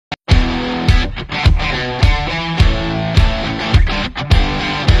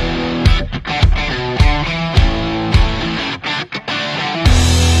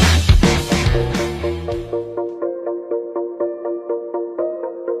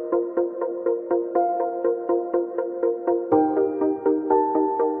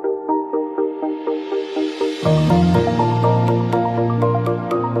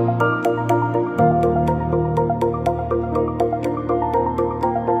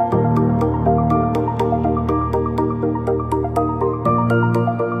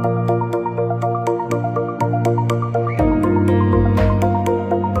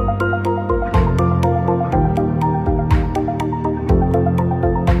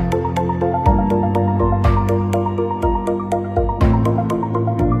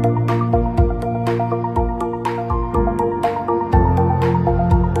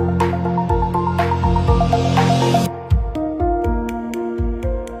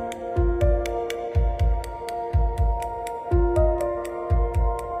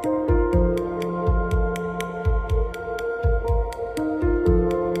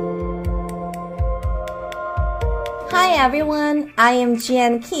Hi everyone, I am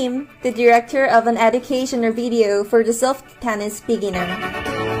Jian Kim, the director of an educational video for the soft tennis beginner.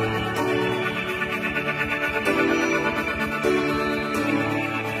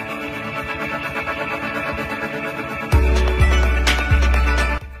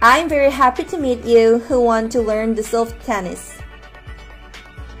 I'm very happy to meet you who want to learn the soft tennis.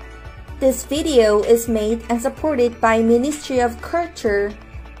 This video is made and supported by Ministry of Culture,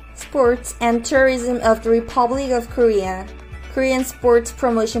 Sports and Tourism of the Republic of Korea, Korean Sports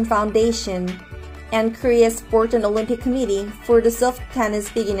Promotion Foundation, and Korea Sport and Olympic Committee for the soft tennis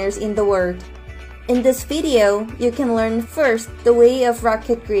beginners in the world. In this video, you can learn first the way of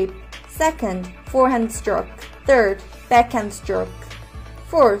racket grip, second, forehand stroke, third, backhand stroke,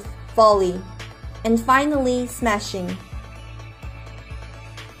 fourth, volley, and finally, smashing.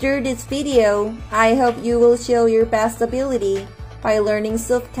 Through this video, I hope you will show your best ability by learning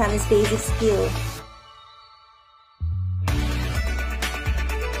soft tennis basic skills.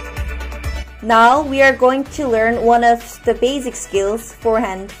 Now we are going to learn one of the basic skills,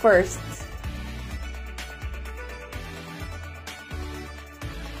 forehand first.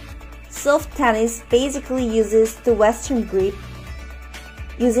 Soft tennis basically uses the Western grip,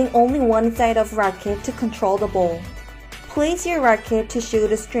 using only one side of racket to control the ball. Place your racket to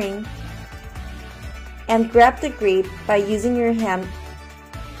shoot a string and grab the grip by using your hand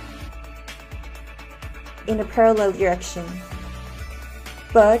in a parallel direction.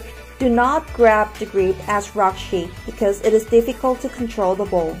 But do not grab the grip as rock shape because it is difficult to control the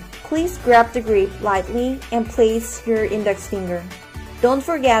ball. Please grab the grip lightly and place your index finger. Don't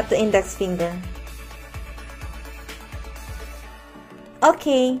forget the index finger.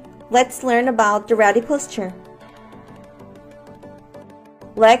 Okay, let's learn about the ready posture.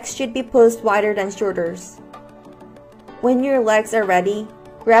 Legs should be posed wider than shoulders. When your legs are ready,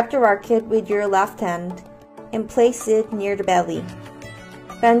 grab the racket with your left hand and place it near the belly.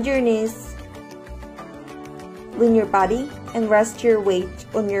 Bend your knees, lean your body, and rest your weight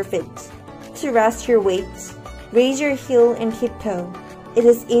on your feet. To rest your weight, raise your heel and hip toe. It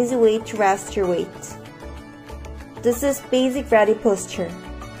is an easy way to rest your weight. This is basic ready posture.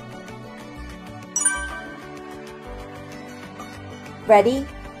 Ready?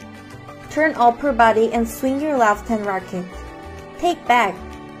 Turn upper body and swing your left hand racket. Take back.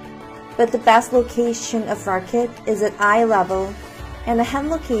 But the best location of racket is at eye level and the hand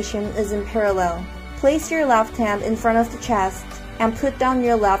location is in parallel. Place your left hand in front of the chest and put down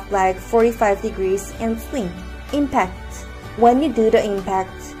your left leg 45 degrees and swing. Impact. When you do the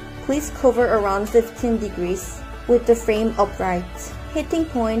impact, please cover around 15 degrees with the frame upright. Hitting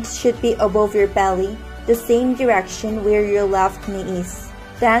point should be above your belly, the same direction where your left knee is.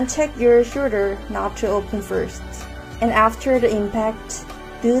 Then check your shoulder not to open first. And after the impact,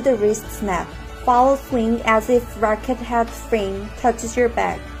 do the wrist snap. Follow swing as if racket head frame touches your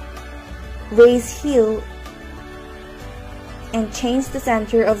back. Raise heel and change the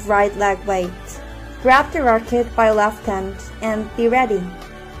center of right leg weight. Grab the racket by left hand and be ready.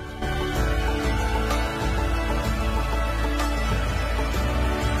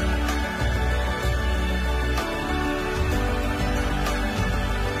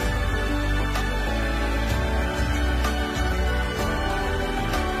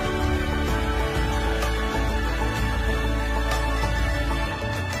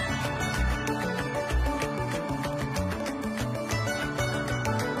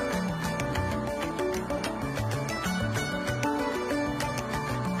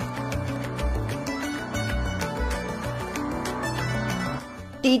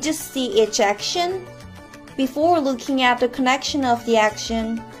 Did you see each action? Before looking at the connection of the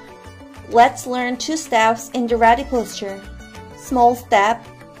action, let's learn two steps in the ready posture, small step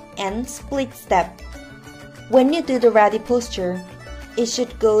and split step. When you do the ready posture, it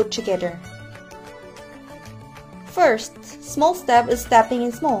should go together. First, small step is stepping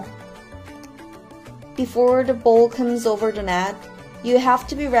in small. before the ball comes over the net, you have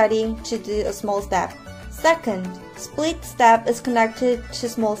to be ready to do a small step. Second, split step is connected to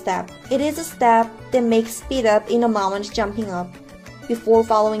small step. It is a step that makes speed up in a moment jumping up before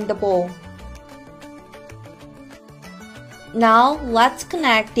following the ball. Now let's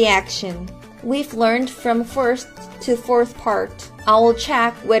connect the action. We've learned from first to fourth part. I will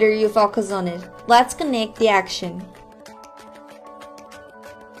check whether you focus on it. Let's connect the action.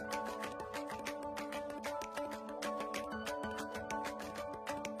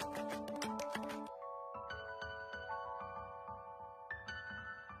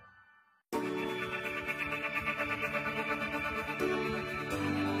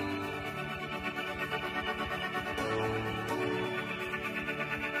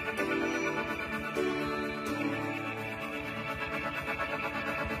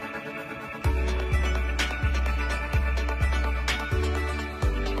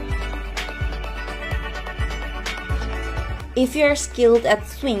 If you are skilled at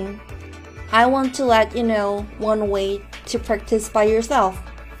swing, I want to let you know one way to practice by yourself.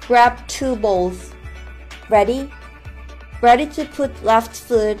 Grab two balls. Ready? Ready to put left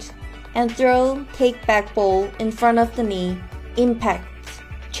foot and throw take back ball in front of the knee. Impact.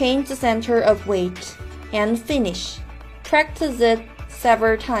 Change the center of weight and finish. Practice it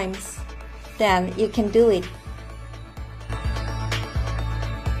several times. Then you can do it.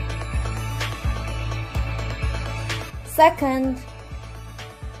 Second,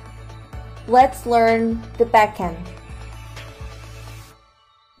 let's learn the backhand.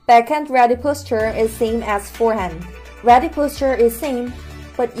 Backhand ready posture is same as forehand. Ready posture is same,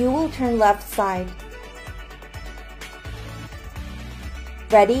 but you will turn left side.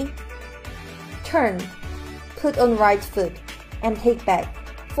 Ready? Turn. Put on right foot and take back.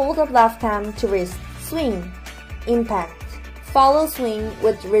 Fold up left hand to wrist. Swing. Impact. Follow swing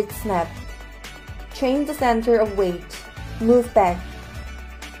with wrist snap. Change the center of weight. Move back.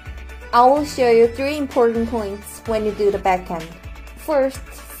 I will show you 3 important points when you do the backhand. First,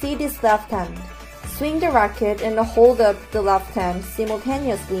 see this left hand. Swing the racket and hold up the left hand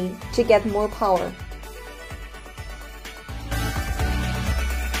simultaneously to get more power.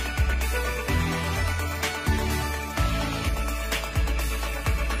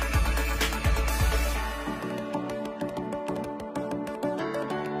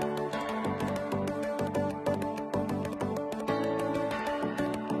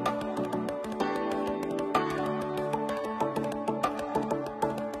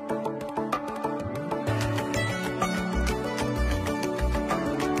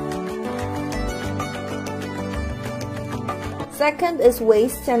 Second is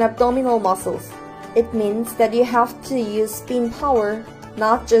waist and abdominal muscles. It means that you have to use spin power,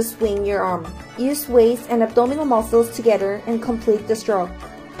 not just swing your arm. Use waist and abdominal muscles together and complete the stroke.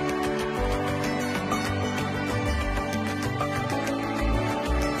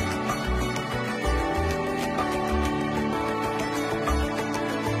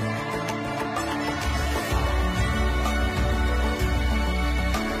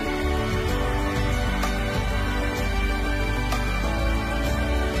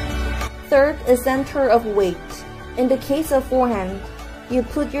 Third is center of weight. In the case of forehand, you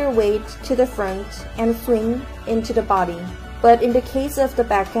put your weight to the front and swing into the body. But in the case of the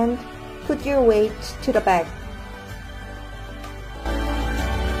backhand, put your weight to the back.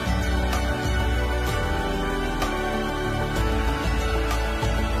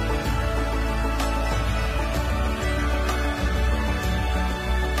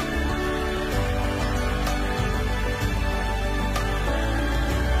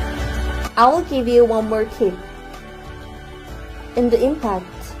 I will give you one more tip. In the impact,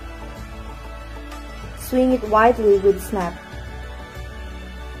 swing it widely with snap.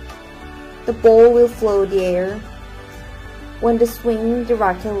 The ball will flow the air. When the swing the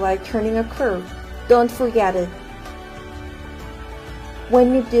racket like turning a curve, don't forget it.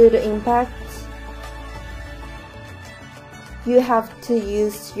 When you do the impact, you have to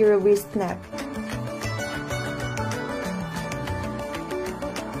use your wrist snap.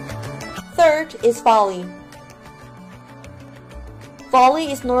 Third is volley.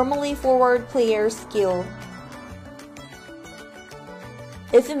 Volley is normally forward player's skill.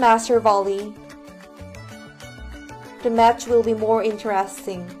 If you master volley, the match will be more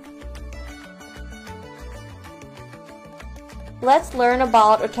interesting. Let's learn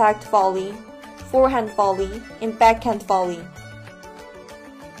about attacked volley, forehand volley, and backhand volley.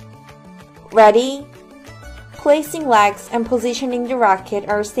 Ready? Placing legs and positioning the racket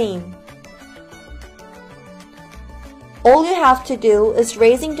are same. All you have to do is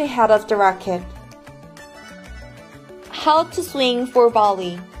raising the head of the racket. How to swing for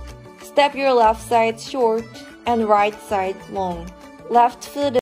volley. Step your left side short and right side long. Left foot